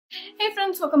Hey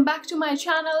friends, welcome back to my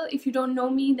channel. If you don't know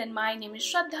me, then my name is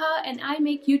Shraddha and I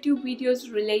make YouTube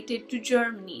videos related to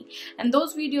Germany, and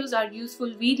those videos are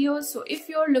useful videos. So if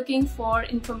you're looking for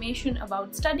information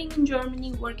about studying in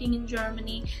Germany, working in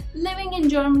Germany, living in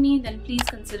Germany, then please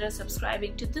consider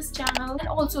subscribing to this channel and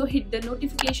also hit the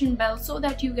notification bell so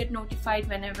that you get notified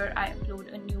whenever I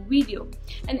upload a new video.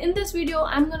 And in this video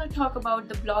I'm going to talk about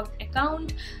the blocked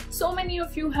account. So many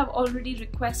of you have already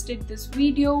requested this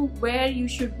video where you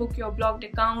should book your blocked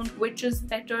account, which is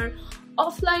better,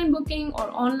 offline booking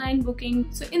or online booking.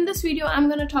 So in this video I'm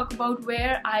going to talk about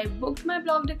where I booked my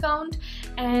blocked account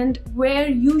and where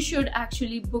you should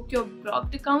actually book your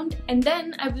blocked account, and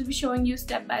then I will be showing you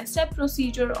step-by-step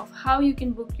procedure of how you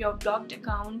can book your blocked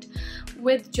account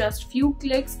with just few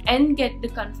clicks and get the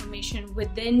confirmation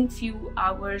within few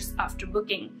hours after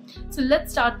booking. So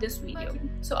let's start this video.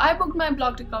 So I booked my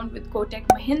blocked account with Kotak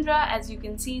Mahindra, as you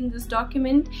can see in this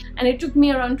document, and it took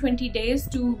me around 20 days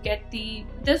to get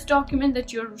this document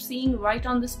that you're seeing right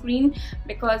on the screen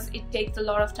because it takes a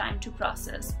lot of time to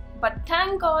process. But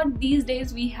thank God these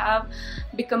days we have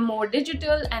become more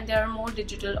digital and there are more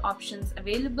digital options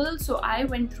available. So I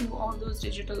went through all those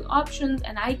digital options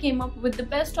and I came up with the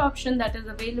best option that is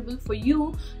available for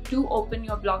you to open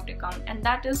your blocked account, and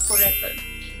that is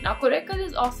Coracle. Now Coracle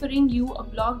is offering you a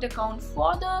blocked account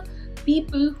for the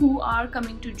people who are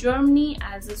coming to Germany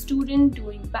as a student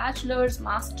doing bachelor's,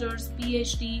 master's,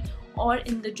 PhD, or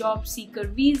in the job seeker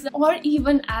visa, or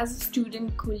even as a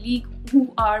student colleague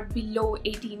who are below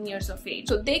 18 years of age.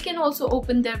 So they can also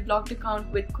open their blocked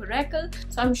account with Coracle.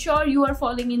 So I'm sure you are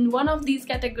falling in one of these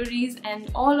categories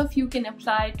and all of you can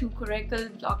apply to Coracle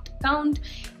blocked account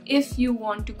if you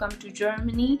want to come to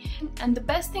Germany. And the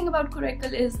best thing about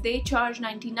Coracle is they charge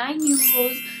 99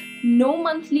 euros, no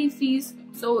monthly fees.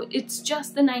 So it's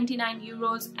just the 99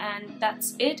 euros and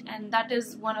that's it, and that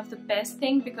is one of the best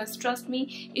things, because trust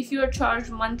me, if you are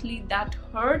charged monthly that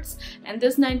hurts, and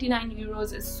this 99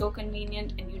 euros is so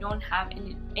convenient and you don't have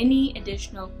any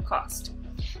additional cost.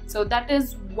 So that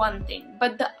is one thing.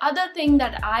 But the other thing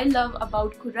that I love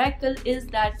about Coracle is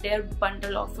that their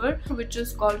bundle offer, which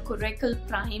is called Coracle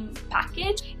Prime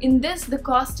package. In this, the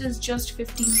cost is just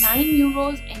 59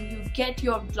 euros and you get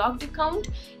your blocked account,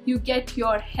 you get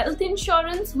your health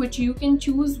insurance, which you can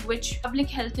choose which public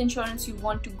health insurance you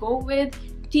want to go with,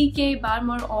 TK,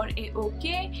 Barmer or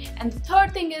AOK. And the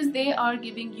third thing is they are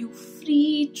giving you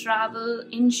free travel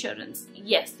insurance.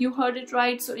 Yes, you heard it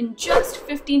right. So in just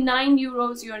 59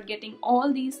 euros, you are getting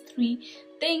all these three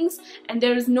things and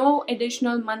there is no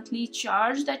additional monthly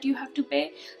charge that you have to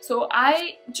pay. So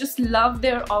I just love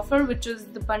their offer, which is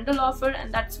the bundle offer,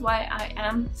 and that's why I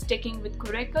am sticking with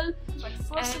Coracle. But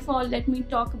first of all, let me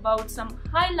talk about some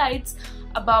highlights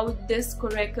about this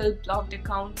Coracle blocked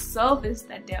account service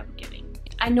that they are giving.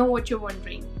 I know what you're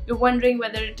wondering. You're wondering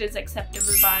whether it is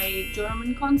acceptable by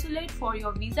German consulate for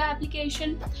your visa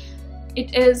application.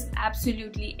 It is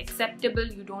absolutely acceptable.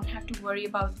 You don't have to worry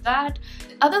about that.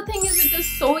 The other thing is it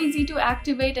is so easy to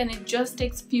activate and it just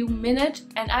takes few minutes,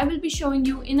 and I will be showing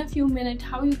you in a few minutes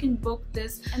how you can book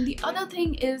this. And the other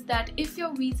thing is that if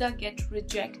your visa gets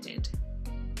rejected,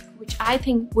 which I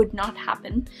think would not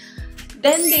happen,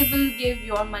 then they will give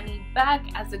your money back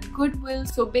as a goodwill.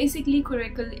 So basically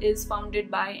Coracle is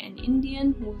founded by an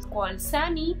Indian who's called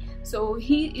Sammy. So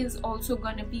he is also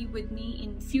gonna be with me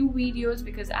in few videos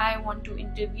because I want to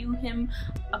interview him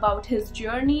about his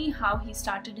journey, how he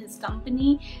started his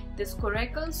company, this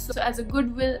Coracle. So as a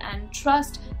goodwill and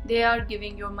trust, they are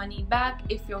giving your money back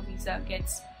if your visa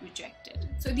gets rejected.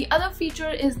 So the other feature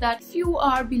is that if you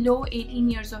are below 18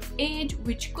 years of age,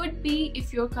 which could be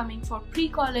if you're coming for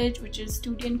pre-college, which is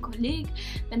student colleague,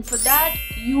 then for that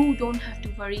you don't have to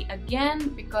worry again,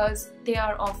 because they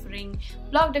are offering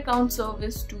blocked account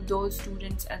service to those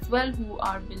students as well who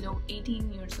are below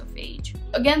 18 years of age.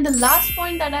 Again, the last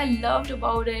point that I loved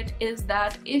about it is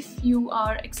that if you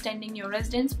are extending your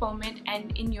residence permit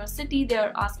and in your city they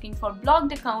are asking for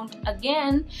blocked account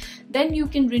again, then you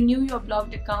can renew your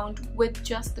blocked account with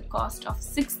just the cost of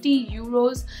 60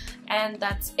 euros, and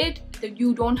that's it.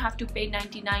 You don't have to pay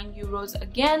 99 euros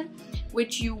again,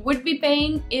 which you would be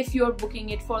paying if you're booking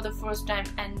it for the first time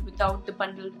and without the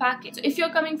bundle package. So if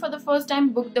you're coming for the first time,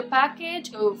 book the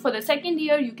package. So for the second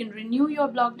year, you can renew your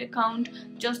blocked account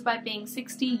just by paying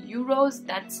 60 euros.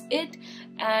 That's it.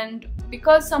 And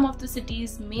because some of the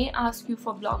cities may ask you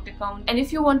for blocked account, and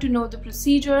if you want to know the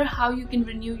procedure, how you can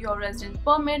renew your residence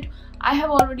permit, I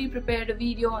have already prepared a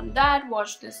video on that.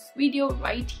 Watch this video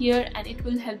right here and it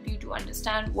will help you to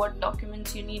understand what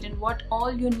documents you need and what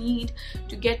all you need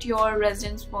to get your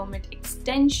residence permit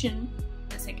extension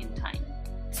the second time.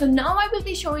 So now I will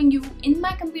be showing you in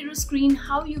my computer screen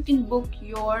how you can book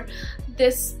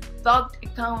this blocked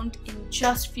account in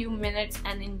just few minutes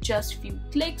and in just few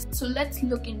clicks. So let's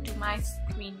look into my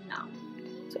screen now.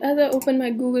 So as I open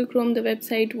my Google Chrome, the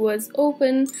website was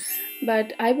open,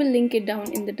 but I will link it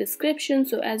down in the description.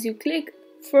 So as you click,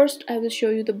 first I will show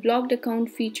you the blocked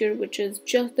account feature, which is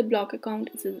just the block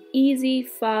account. It is easy,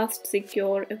 fast,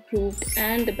 secure, approved,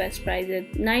 and the best price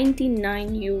is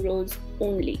 99 euros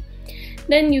only.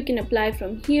 Then you can apply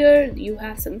from here. You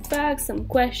have some facts, some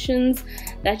questions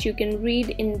that you can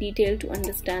read in detail to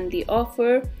understand the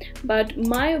offer, but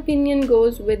my opinion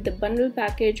goes with the bundle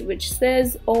package, which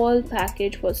says all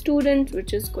package for students,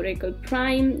 which is Coracle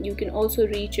Prime. You can also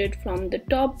reach it from the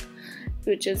top,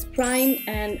 which is Prime,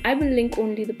 and I will link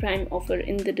only the Prime offer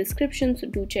in the description, so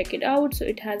do check it out. So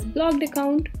it has blocked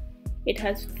account, it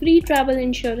has free travel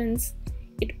insurance,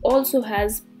 it also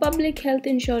has public health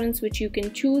insurance which you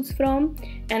can choose from,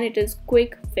 and it is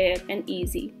quick, fair and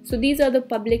easy. So these are the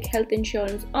public health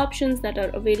insurance options that are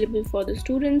available for the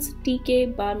students: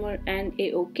 TK, Barmer and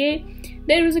AOK.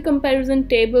 There is a comparison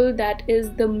table that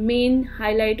is the main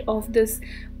highlight of this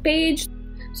page.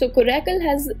 So Coracle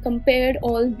has compared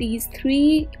all these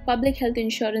three public health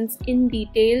insurance in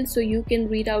detail, so you can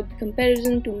read out the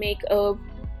comparison to make a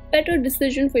better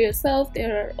decision for yourself.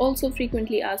 There are also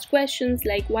frequently asked questions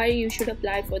like why you should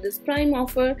apply for this Prime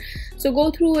offer. So go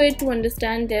through it to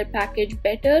understand their package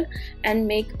better and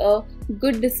make a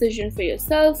good decision for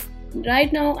yourself.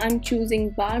 Right now I'm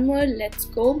choosing Barmer. Let's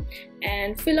go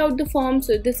and fill out the form.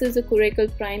 So this is a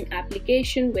Coracle Prime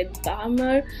application with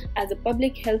Barmer as a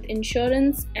public health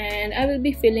insurance, and I will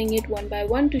be filling it one by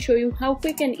one to show you how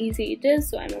quick and easy it is.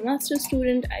 So I'm a master's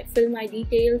student. I fill my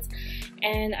details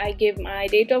and I give my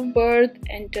date of birth,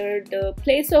 enter the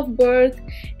place of birth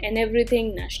and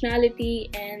everything, nationality,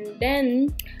 and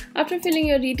then after filling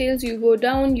your details you go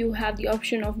down. You have the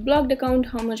option of blocked account,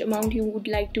 how much amount you would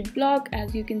like to block.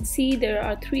 As you can see, there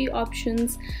are three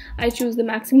options. I choose the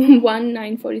maximum one,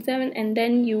 947, and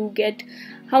then you get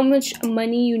how much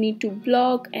money you need to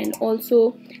block and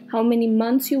also how many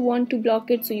months you want to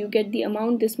block it. So you get the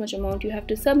amount, this much amount you have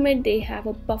to submit. They have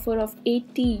a buffer of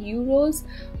 80 euros,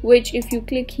 which if you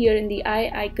click here in the eye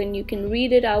icon, you can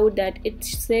read it out that it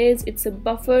says it's a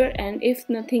buffer, and if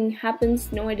nothing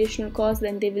happens, no additional cost,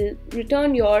 then they will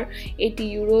return your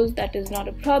 80 euros. That is not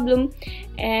a problem.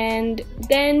 And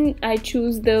then I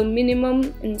choose the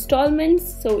minimum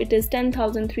installments, so it is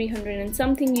 10,300 and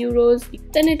something euros.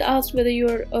 Then it asks whether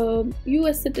you're a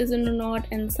US citizen or not,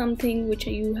 and something which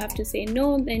you have to say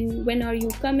no. Then when are you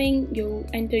coming, you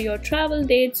enter your travel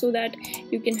date so that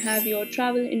you can have your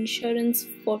travel insurance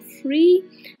for free.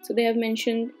 So they have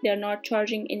mentioned they are not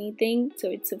charging anything,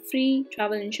 so it's a free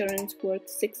travel insurance worth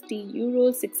 60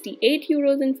 euros, 68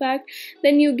 euros in fact.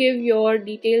 Then you give your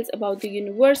details about the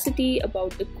university,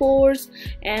 about the course,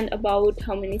 and about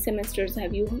how many semesters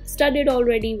have you studied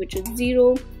already, which is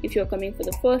 0 if you're coming for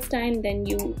the first time. Then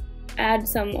you add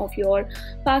some of your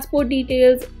passport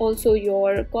details, also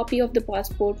your copy of the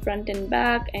passport front and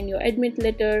back, and your admit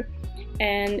letter.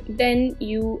 And then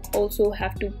you also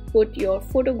have to put your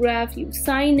photograph, you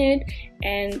sign it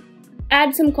and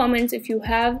add some comments if you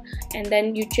have, and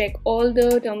then you check all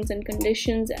the terms and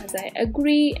conditions as I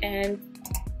agree and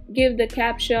give the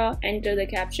captcha, enter the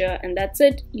captcha, and that's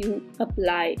it. You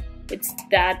apply. It's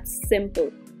that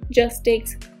simple. Just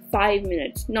takes 5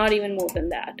 minutes, not even more than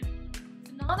that.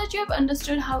 Now that you have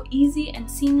understood how easy and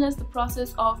seamless the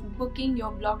process of booking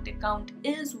your blocked account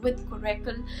is with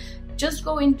Coracle, just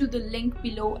go into the link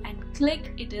below and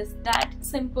click. It is that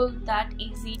simple, that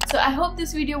easy. So I hope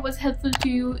this video was helpful to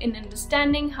you in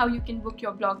understanding how you can book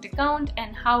your blocked account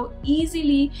and how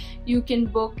easily you can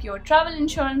book your travel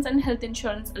insurance and health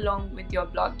insurance along with your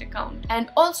blocked account, and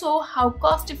also how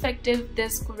cost effective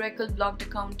this Coracle blocked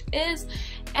account is,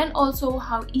 and also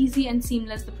how easy and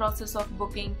seamless the process of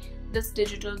booking this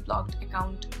digital blocked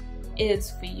account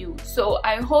is for you. So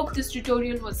I hope this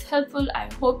tutorial was helpful. I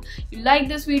hope you liked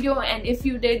this video, and if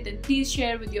you did, then please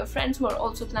share with your friends who are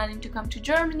also planning to come to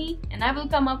Germany, and I will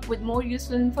come up with more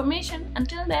useful information.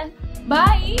 Until then,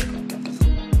 bye!